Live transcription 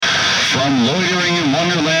From Loitering in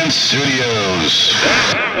Wonderland Studios.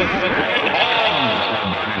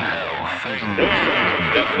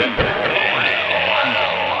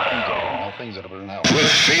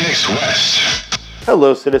 With Phoenix West.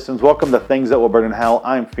 Hello, citizens. Welcome to Things That Will Burn in Hell.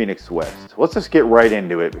 I'm Phoenix West. Let's just get right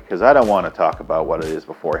into it because I don't want to talk about what it is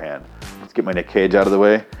beforehand. Let's get my Nick Cage out of the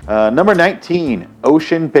way. Number 19,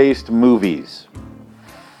 ocean-based movies.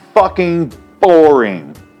 Fucking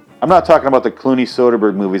boring. I'm not talking about the Clooney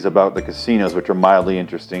Soderbergh movies about the casinos, which are mildly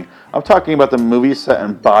interesting. I'm talking about the movies set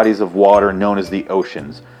in bodies of water known as the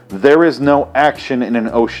oceans. There is no action in an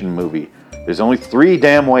ocean movie. There's only 3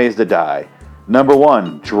 damn ways to die. Number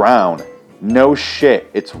 1, drown. No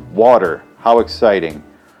shit, it's water. How exciting.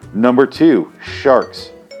 Number 2,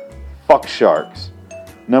 sharks. Fuck sharks.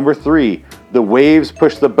 Number 3, the waves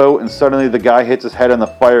push the boat and suddenly the guy hits his head on the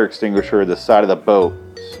fire extinguisher at the side of the boat.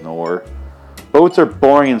 Snore. Boats are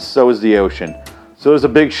boring and so is the ocean. So there's a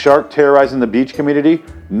big shark terrorizing the beach community.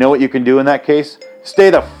 Know what you can do in that case? Stay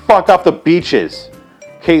the fuck off the beaches.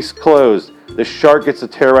 Case closed. The shark gets to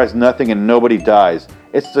terrorize nothing and nobody dies.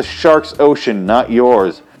 It's the shark's ocean, not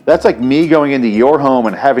yours. That's like me going into your home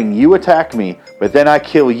and having you attack me, but then I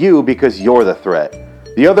kill you because you're the threat.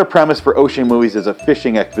 The other premise for ocean movies is a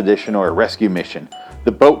fishing expedition or a rescue mission.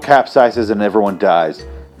 The boat capsizes and everyone dies.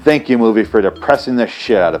 Thank you, movie, for depressing the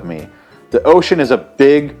shit out of me. The ocean is a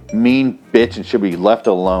big, mean bitch and should be left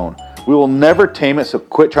alone. We will never tame it, so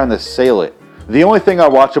quit trying to sail it. The only thing I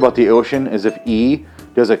watch about the ocean is if E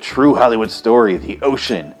does a true Hollywood story, The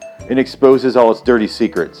Ocean, and exposes all its dirty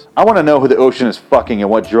secrets. I want to know who the ocean is fucking and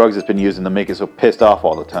what drugs it's been using to make it so pissed off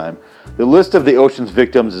all the time. The list of the ocean's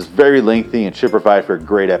victims is very lengthy and should provide for a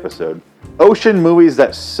great episode. Ocean movies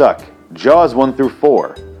that suck. Jaws 1 through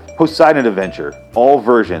 4. Poseidon Adventure. All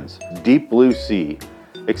versions. Deep Blue Sea.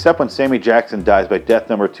 Except when Sammy Jackson dies by death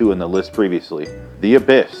number 2 in the list previously. The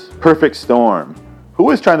Abyss. Perfect Storm.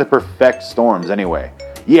 Who is trying to perfect storms anyway?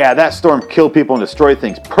 Yeah, that storm killed people and destroyed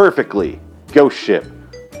things perfectly. Ghost Ship.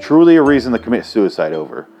 Truly a reason to commit suicide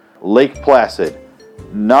over. Lake Placid.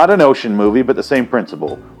 Not an ocean movie, but the same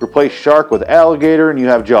principle. Replace shark with alligator and you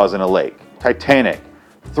have Jaws in a lake. Titanic.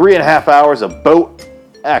 3.5 hours of boat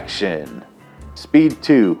action. Speed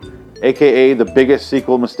 2, aka the biggest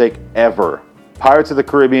sequel mistake ever. Pirates of the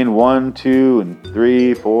Caribbean 1, 2, and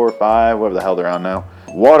 3, 4, 5, whatever the hell they're on now.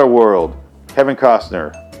 Waterworld. Kevin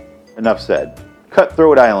Costner. Enough said.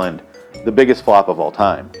 Cutthroat Island. The biggest flop of all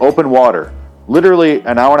time. Open Water. Literally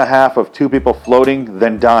an hour and a half of 2 people floating,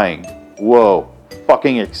 then dying. Whoa.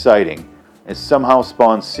 Fucking exciting. And somehow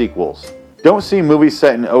spawns sequels. Don't see movies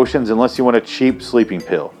set in oceans unless you want a cheap sleeping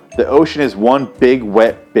pill. The ocean is one big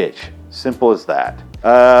wet bitch. Simple as that.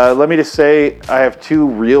 Let me just say, I have 2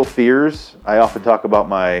 real fears. I often talk about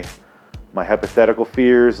my hypothetical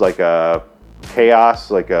fears, like chaos,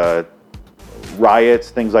 like riots,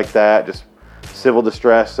 things like that, just civil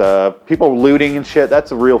distress, people looting and shit.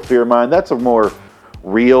 That's a real fear of mine. That's a more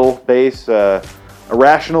real base.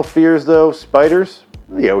 Irrational fears, though, spiders,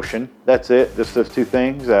 the ocean. That's it. Just those 2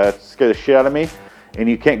 things scare the shit out of me. And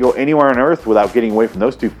you can't go anywhere on Earth without getting away from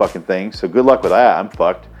those 2 fucking things. So good luck with that. I'm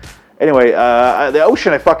fucked. Anyway, the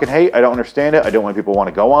ocean I fucking hate. I don't understand it. I don't want people want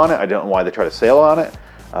to go on it. I don't know why they try to sail on it.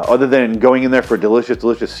 Other than going in there for delicious,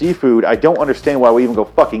 delicious seafood, I don't understand why we even go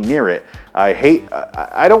fucking near it.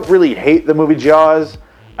 I don't really hate the movie Jaws.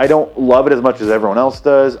 I don't love it as much as everyone else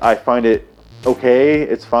does. I find it okay.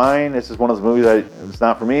 It's fine. This is one of those movies it's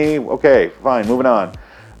not for me. Okay, fine, moving on.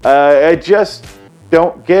 I just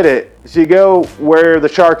don't get it. So you go where the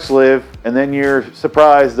sharks live, and then you're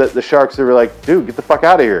surprised that the sharks are like, dude, get the fuck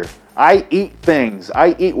out of here. I eat things.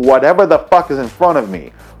 I eat whatever the fuck is in front of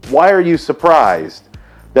me. Why are you surprised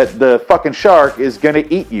that the fucking shark is going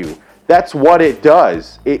to eat you? That's what it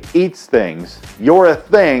does. It eats things. You're a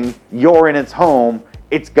thing. You're in its home.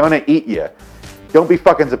 It's going to eat you. Don't be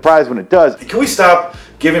fucking surprised when it does. Can we stop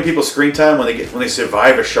giving people screen time when they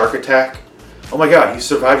survive a shark attack? Oh my god, he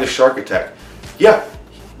survived a shark attack. Yeah,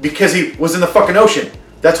 because he was in the fucking ocean.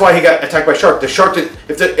 That's why he got attacked by a shark. The shark did,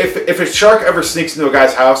 if a shark ever sneaks into a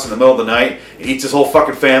guy's house in the middle of the night and eats his whole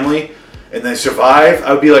fucking family and they survive,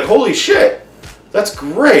 I would be like, holy shit, that's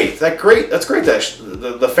great. That's great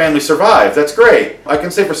that the family survived. That's great. I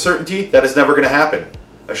can say for certainty that is never going to happen.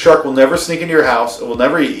 A shark will never sneak into your house. It will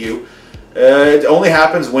never eat you. It only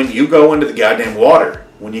happens when you go into the goddamn water,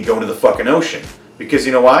 when you go into the fucking ocean. Because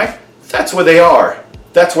you know why? That's where they are.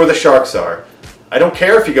 That's where the sharks are. I don't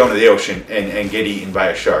care if you go into the ocean and get eaten by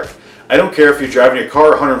a shark. I don't care if you're driving your car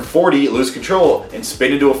 140, lose control, and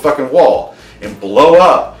spin into a fucking wall and blow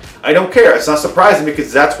up. I don't care. It's not surprising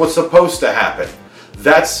because that's what's supposed to happen.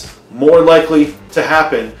 That's more likely to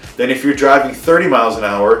happen than if you're driving 30 miles an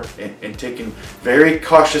hour and taking very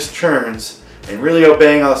cautious turns and really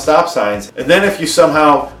obeying all the stop signs. And then if you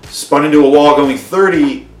somehow spun into a wall going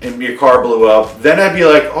 30 and your car blew up, then I'd be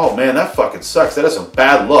like, oh man, that fucking sucks. That is some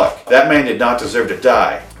bad luck. That man did not deserve to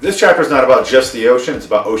die. This chapter is not about just the ocean, it's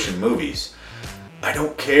about ocean movies. I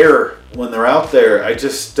don't care when they're out there. I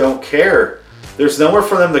just don't care. There's nowhere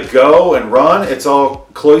for them to go and run. It's all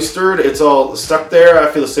cloistered. It's all stuck there.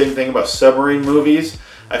 I feel the same thing about submarine movies.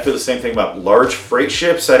 I feel the same thing about large freight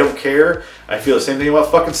ships. I don't care. I feel the same thing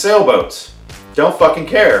about fucking sailboats. Don't fucking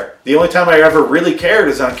care. The only time I ever really cared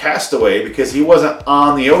is on Castaway because he wasn't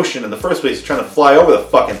on the ocean in the first place. He's trying to fly over the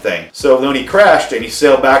fucking thing. So when he crashed and he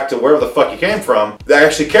sailed back to wherever the fuck he came from, I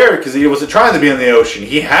actually cared because he wasn't trying to be in the ocean.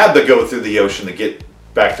 He had to go through the ocean to get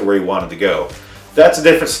back to where he wanted to go. That's a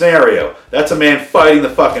different scenario. That's a man fighting the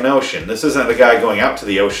fucking ocean. This isn't a guy going out to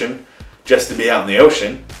the ocean just to be out in the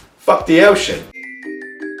ocean. Fuck the ocean.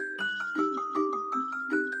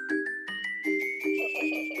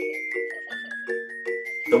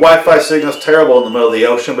 The Wi-Fi signal's terrible in the middle of the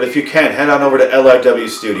ocean, but if you can, head on over to LIW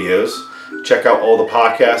Studios. Check out all the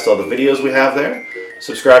podcasts, all the videos we have there.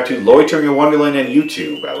 Subscribe to Loitering in Wonderland on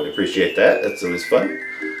YouTube. I would appreciate that. That's always fun.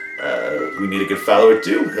 We need a good follower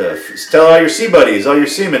too. Tell all your sea buddies, all your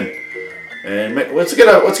seamen. And let's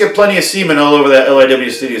get plenty of seamen all over that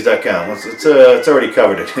LIWstudios.com. It's already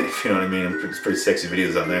covered it, if you know what I mean. It's pretty sexy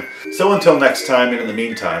videos on there. So until next time, and in the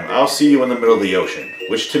meantime, I'll see you in the middle of the ocean,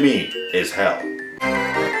 which to me is hell.